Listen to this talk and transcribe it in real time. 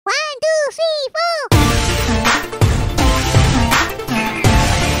3, 4.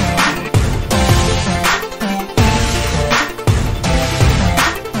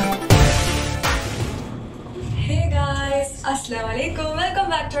 Hey guys, Assalamualaikum. Welcome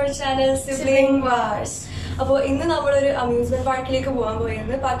back to our channel Sibling Wars. അപ്പോൾ ഇന്ന് നമ്മളൊരു amusement പാർക്കിലേക്ക് പോകാൻ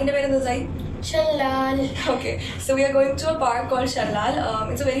പോയിരുന്നു. പാർക്കിന്റെ പേര് എന്തായി? Shallal. Okay, so we are going to a park called Shallal.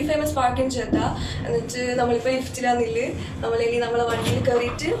 It's a very famous park in Jeddah. എന്നിട്ട് നമ്മളിപ്പോൾ ലിഫ്റ്റിലാന്നില്ല, നമ്മളെ വണ്ടിയിൽ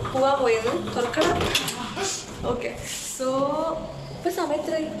കയറിയിട്ട് പോകാൻ പോയെന്ന് തുറക്കണം. ഓക്കെ, സോ ഇപ്പോൾ സമയം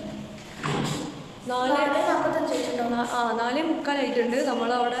എത്രയായി? 4:45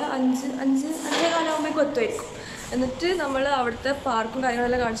 നമ്മളവിടെ 5:45 എത്തുമായിരിക്കും. എന്നിട്ട് നമ്മൾ അവിടുത്തെ പാർക്കും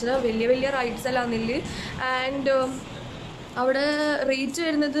കാര്യങ്ങളെല്ലാം കാണിച്ചത് വലിയ വലിയ റൈഡ്സ് എല്ലാം ആണെന്നില്ല. ആൻഡ് അവിടെ റേറ്റ്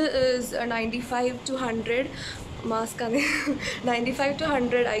വരുന്നത് 95 to 100 മാസ്കാണ്. 95 to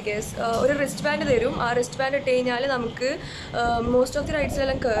 100 I guess. ഒരു റിസ്റ്റ് ബാൻഡ് തരും. ആ റിസ്റ്റ് ബാൻഡ് ഇട്ട് കഴിഞ്ഞാൽ നമുക്ക് മോസ്റ്റ് ഓഫ് ദി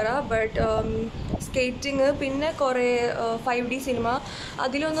റൈഡ്സിലെല്ലാം കയറാം. ബട്ട് സ്കേറ്റിങ് പിന്നെ കുറേ 5D സിനിമ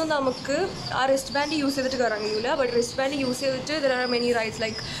അതിലൊന്നും നമുക്ക് ആ റിസ്റ്റ് ബാൻഡ് യൂസ് ചെയ്തിട്ട് കയറാൻ കഴിയില്ല. ബട്ട് റിസ്റ്റ് ബാൻഡ് യൂസ് ചെയ്തിട്ട് there are many rides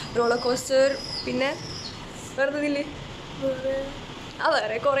like roller coaster, പിന്നെ വേറെ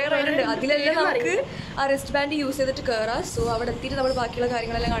വേറെ കുറേ റൈഡ് ഉണ്ട്. അതിലെല്ലാം നമുക്ക് ആ റിസ്റ്റ് ബാൻഡ് യൂസ് ചെയ്തിട്ട് കയറാം. സോ അവിടെ എത്തിയിട്ട് നമ്മൾ ബാക്കിയുള്ള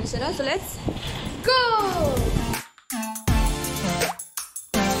കാര്യങ്ങളെല്ലാം കാണിച്ചു തരാം. So let's go.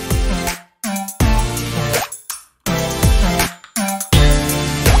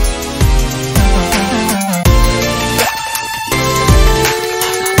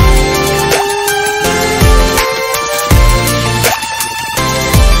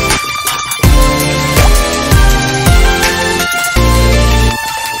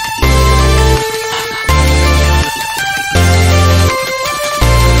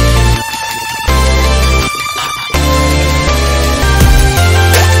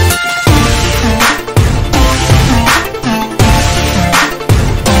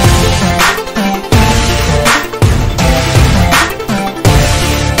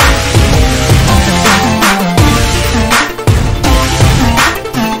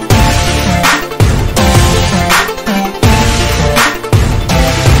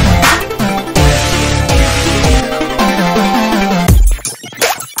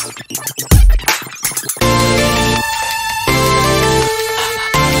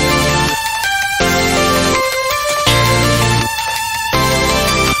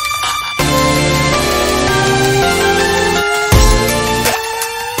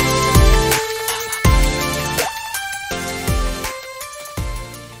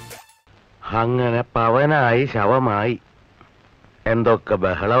 അങ്ങനെ പവനായി ശവമായി. എന്തൊക്കെ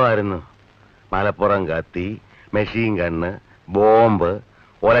ബഹളമായിരുന്നു. മലപ്പുറം കത്തി, മെഷീൻ ഗണ്ണ്, ബോംബ്,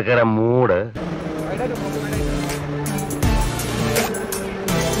 ഒലക്കര മൂട്.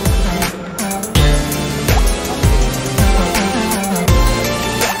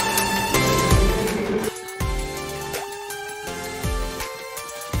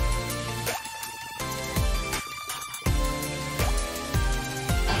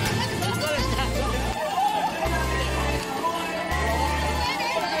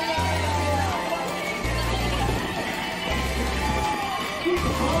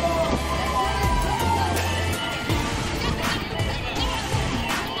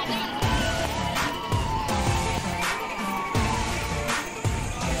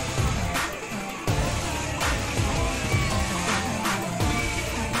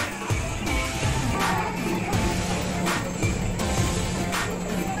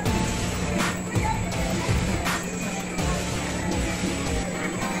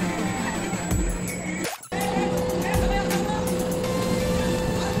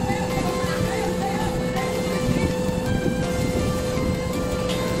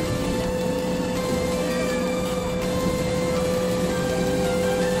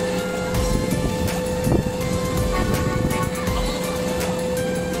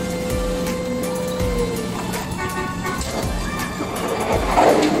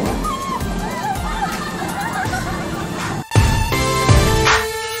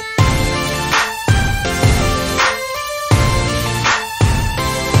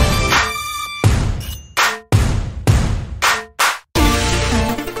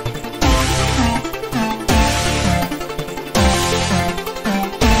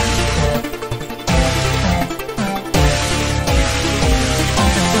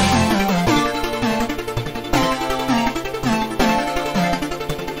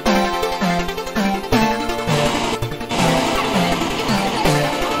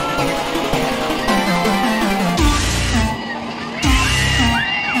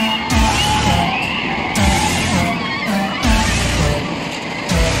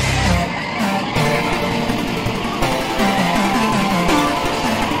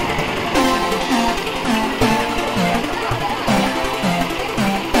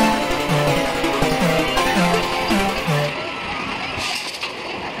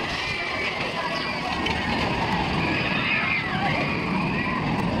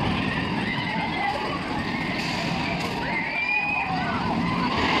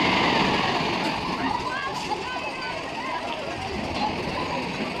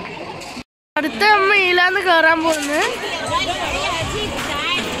 ഇതിലാണ് കയറാൻ പോകുന്നത്.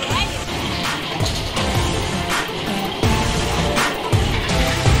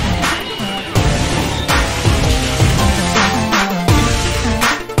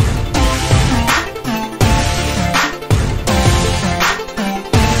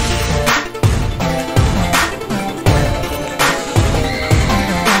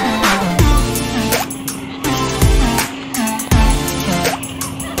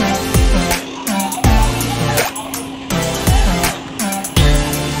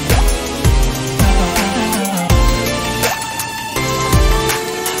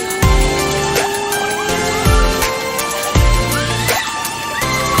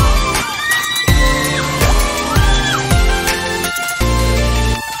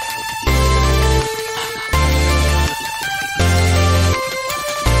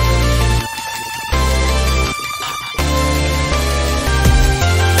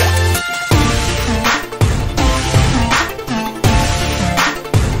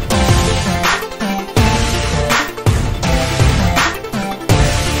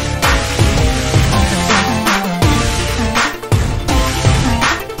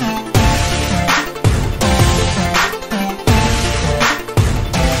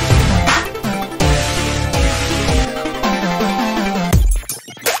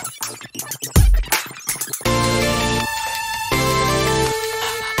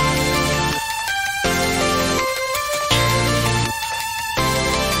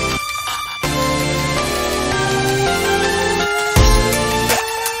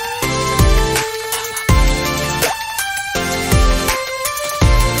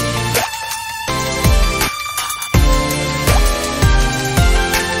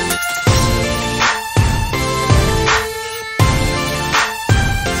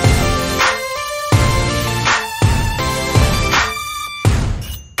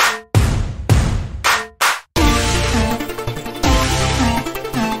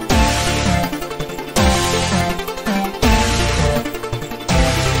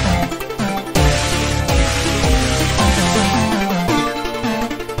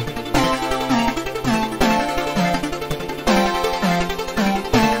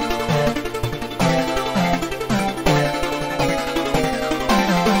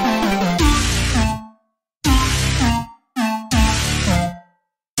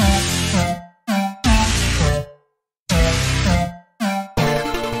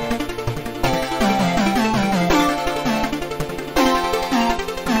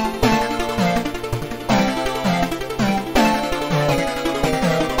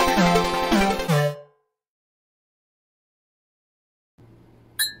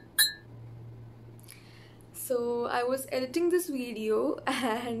 So I was editing this video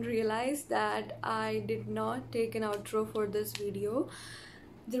and realized that I did not take an outro for this video.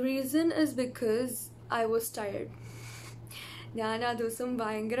 The reason is because I was tired. ഞാൻ ആ ദിവസം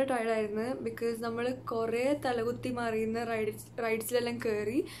ഭയങ്കര ടയർഡായിരുന്നു ബിക്കോസ് നമ്മൾ കുറേ തലകുത്തി മറിയുന്ന റൈഡ്സിലെല്ലാം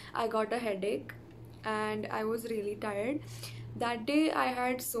കയറി I got A headache and I was really tired. That day I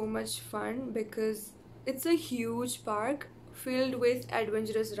had so much fun because it's a huge park filled with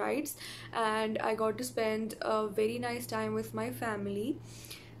adventurous rides and I got to spend a very nice time with my family.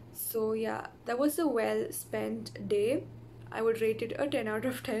 So yeah, that was a well spent day. I would rate it a 10 out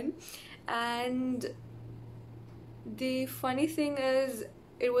of 10. And the funny thing is,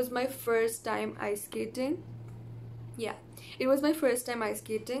 it was my first time ice skating. Yeah, it was my first time ice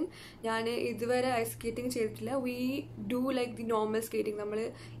skating. ഞാൻ ഇതുവരെ ice skating ചെയ്തിട്ടില്ല. We do like the normal skating. നമ്മൾ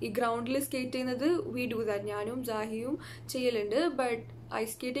ഈ ഗ്രൗണ്ടിൽ skate ചെയ്യുന്നത് we do that. ഞാനും ജാഹിയും ചെയ്യലുണ്ട്. But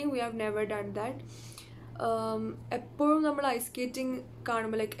ice skating we have never done that. എപ്പോഴും നമ്മൾ ഐസ് സ്കേറ്റിംഗ്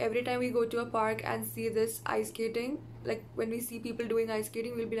കാണുമ്പോൾ like every time we go to A park and see this ice skating, like when we see people doing ice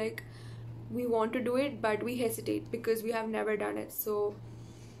skating will be like we want to do it but we hesitate because we have never done it. So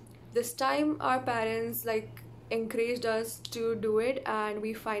this time our parents like encouraged us to do it and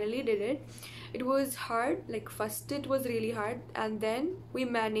we finally did it. It was hard, like first it was really hard and then we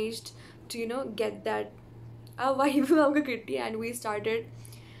managed to, you know, get that vibe namukku kitti and we started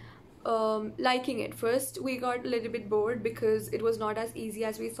liking it. First we got a little bit bored because it was not as easy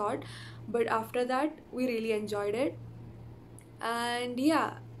as we thought, but after that we really enjoyed it. And yeah,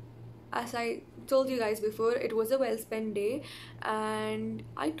 as I told you guys before, it was a well spent day and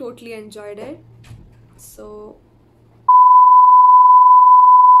I totally enjoyed it. So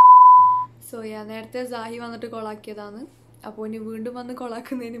yeah, നേരത്തെ സാഹി വന്നിട്ട് കൊളാക്കിയതാണ്. അപ്പോൾ ഇനി വീണ്ടും വന്ന്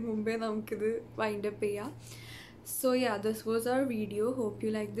കൊളാക്കുന്നതിന് മുമ്പേ നമുക്കിത് wind up ചെയ്യാം. So yeah, this was our video. Hope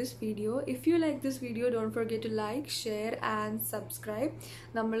you like this video. If you like this video, don't forget to like, share and subscribe.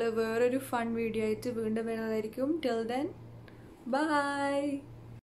 നമ്മൾ വേറൊരു ഫൺ വീഡിയോ ആയിട്ട് വീണ്ടും വരുന്നതായിരിക്കും. Till then, bye.